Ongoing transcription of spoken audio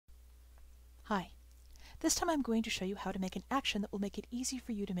Hi. This time I'm going to show you how to make an action that will make it easy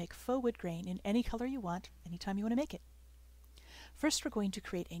for you to make faux wood grain in any color you want, anytime you want to make it. First we're going to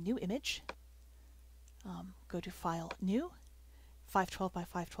create a new image. Go to File, New. 512 by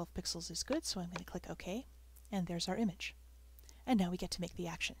 512 pixels is good, so I'm going to click OK, and there's our image. And now we get to make the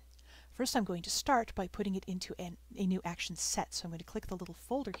action. First I'm going to start by putting it into a new action set, so I'm going to click the little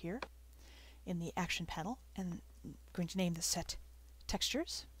folder here in the action panel, and I'm going to name the set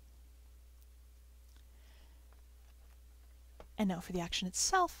Textures. And now for the action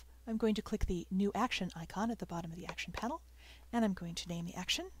itself, I'm going to click the New Action icon at the bottom of the action panel, and I'm going to name the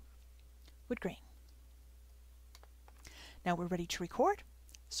action Wood Grain. Now we're ready to record,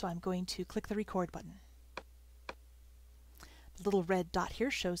 so I'm going to click the Record button. The little red dot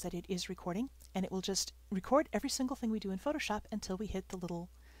here shows that it is recording, and it will just record every single thing we do in Photoshop until we hit the little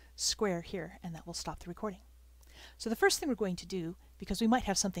square here, and that will stop the recording. So the first thing we're going to do, because we might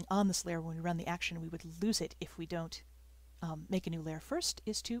have something on this layer when we run the action and we would lose it if we don't make a new layer first,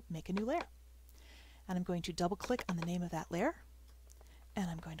 is to make a new layer. And I'm going to double click on the name of that layer, and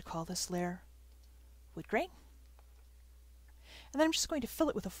I'm going to call this layer Wood Grain. And then I'm just going to fill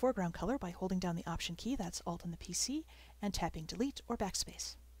it with a foreground color by holding down the Option key, that's Alt on the PC, and tapping Delete or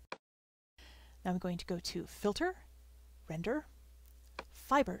Backspace. Now I'm going to go to Filter, Render,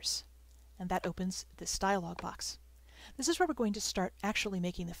 Fibers, and that opens this dialog box. This is where we're going to start actually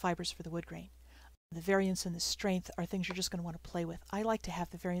making the fibers for the wood grain. The variance and the strength are things you're just going to want to play with. I like to have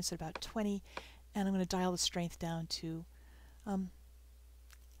the variance at about 20, and I'm going to dial the strength down to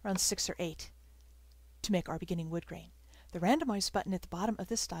around 6 or 8 to make our beginning wood grain. The randomize button at the bottom of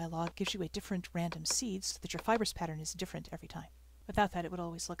this dialog gives you a different random seed so that your fibers pattern is different every time. Without that, it would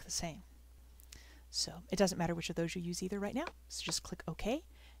always look the same. So it doesn't matter which of those you use either right now, so just click OK,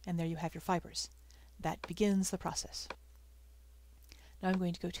 and there you have your fibers. That begins the process. Now I'm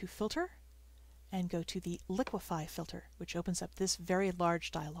going to go to Filter, and go to the Liquify filter, which opens up this very large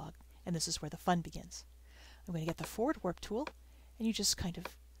dialog, and this is where the fun begins. I'm going to get the Forward Warp tool, and you just kind of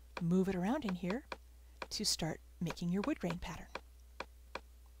move it around in here to start making your wood grain pattern.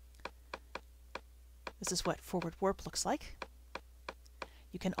 This is what Forward Warp looks like.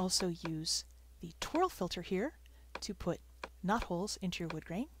 You can also use the Twirl filter here to put knot holes into your wood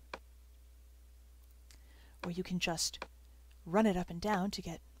grain, or you can just run it up and down to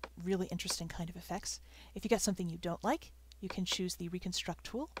get really interesting kind of effects. If you get something you don't like, you can choose the Reconstruct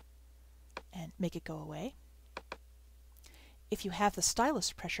tool and make it go away. If you have the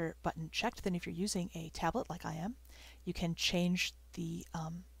stylus pressure button checked, then if you're using a tablet like I am, you can change the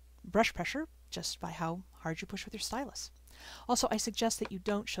brush pressure just by how hard you push with your stylus. Also, I suggest that you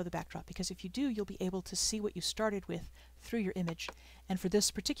don't show the backdrop, because if you do, you'll be able to see what you started with through your image, and for this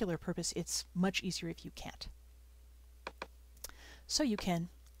particular purpose, it's much easier if you can't. So you can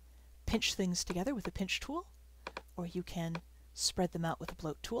pinch things together with the pinch tool, or you can spread them out with the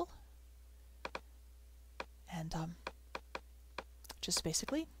bloat tool, and just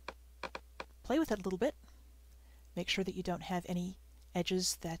basically play with it a little bit. Make sure that you don't have any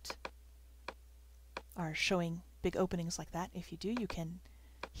edges that are showing big openings like that. If you do, you can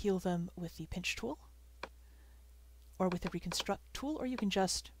heal them with the pinch tool or with the Reconstruct tool, or you can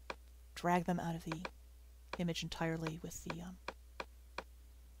just drag them out of the image entirely with the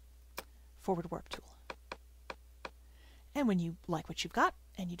Forward Warp tool. And when you like what you've got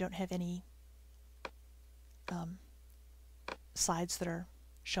and you don't have any sides that are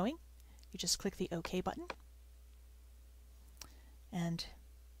showing, you just click the OK button, and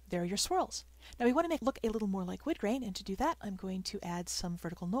there are your swirls. Now we want to make it look a little more like wood grain, and to do that I'm going to add some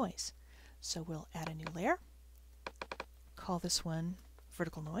vertical noise. So we'll add a new layer, call this one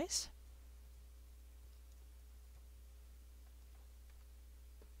Vertical Noise.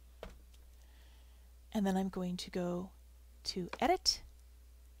 And then I'm going to go to Edit,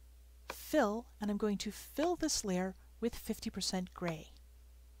 Fill, and I'm going to fill this layer with 50% gray.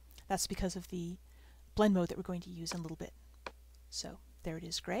 That's because of the blend mode that we're going to use in a little bit. So there it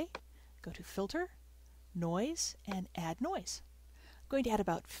is, gray. Go to Filter, Noise, and Add Noise. I'm going to add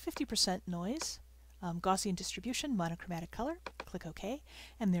about 50% noise, Gaussian distribution, monochromatic color. Click OK,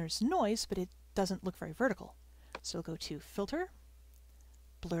 and there's noise, but it doesn't look very vertical. So we'll go to Filter,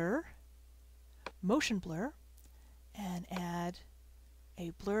 Blur, Motion Blur, and add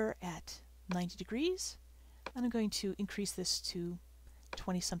a blur at 90 degrees, and I'm going to increase this to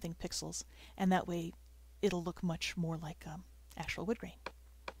 20-something pixels, and that way it'll look much more like actual wood grain.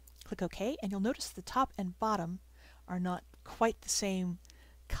 Click OK, and you'll notice the top and bottom are not quite the same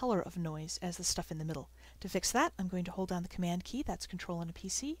color of noise as the stuff in the middle. To fix that, I'm going to hold down the Command key, that's Control on a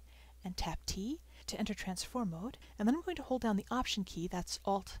PC, and tap T to enter transform mode, and then I'm going to hold down the Option key, that's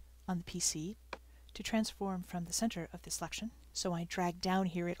Alt on the PC to transform from the center of the selection. So I drag down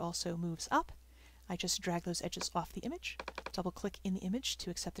here, it also moves up. I just drag those edges off the image, double click in the image to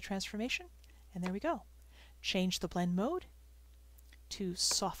accept the transformation, and there we go. Change the blend mode to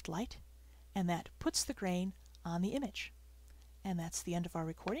soft light, and that puts the grain on the image. And that's the end of our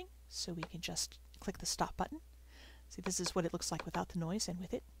recording, so we can just click the stop button. See, this is what it looks like without the noise and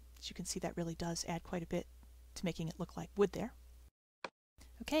with it. As you can see, that really does add quite a bit to making it look like wood there.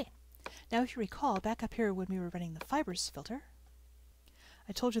 Okay, now if you recall, back up here when we were running the fibers filter,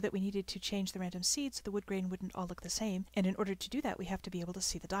 I told you that we needed to change the random seed so the wood grain wouldn't all look the same, and in order to do that we have to be able to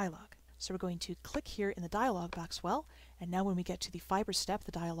see the dialog. So we're going to click here in the dialog box and now when we get to the fiber step,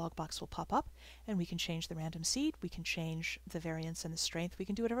 the dialog box will pop up, and we can change the random seed, we can change the variance and the strength, we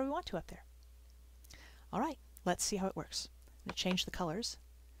can do whatever we want to up there. Alright, let's see how it works. I'm going to change the colors.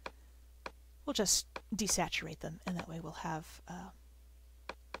 We'll just desaturate them, and that way we'll have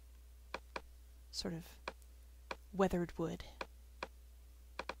sort of weathered wood.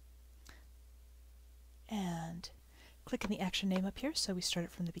 And click in the action name up here so we start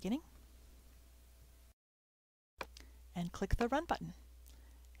it from the beginning. And click the Run button.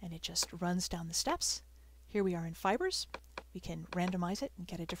 And it just runs down the steps. Here we are in fibers. We can randomize it and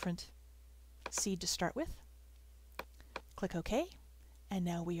get a different seed to start with. Click OK. And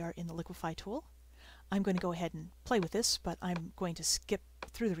now we are in the Liquify tool. I'm going to go ahead and play with this, but I'm going to skip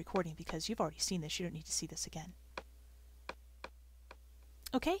through the recording because you've already seen this. You don't need to see this again.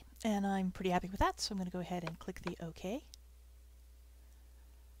 Okay, and I'm pretty happy with that, so I'm going to go ahead and click the OK.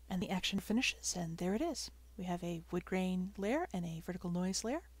 And the action finishes, and there it is. We have a wood grain layer and a vertical noise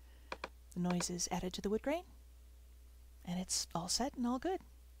layer. The noise is added to the wood grain, and it's all set and all good.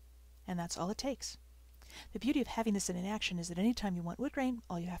 And that's all it takes. The beauty of having this in an action is that anytime you want wood grain,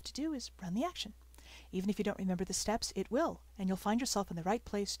 all you have to do is run the action. Even if you don't remember the steps, it will, and you'll find yourself in the right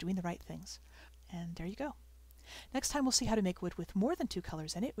place doing the right things. And there you go. Next time we'll see how to make wood with more than 2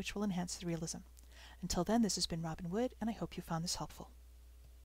 colors in it, which will enhance the realism. Until then, this has been Robin Wood, and I hope you found this helpful.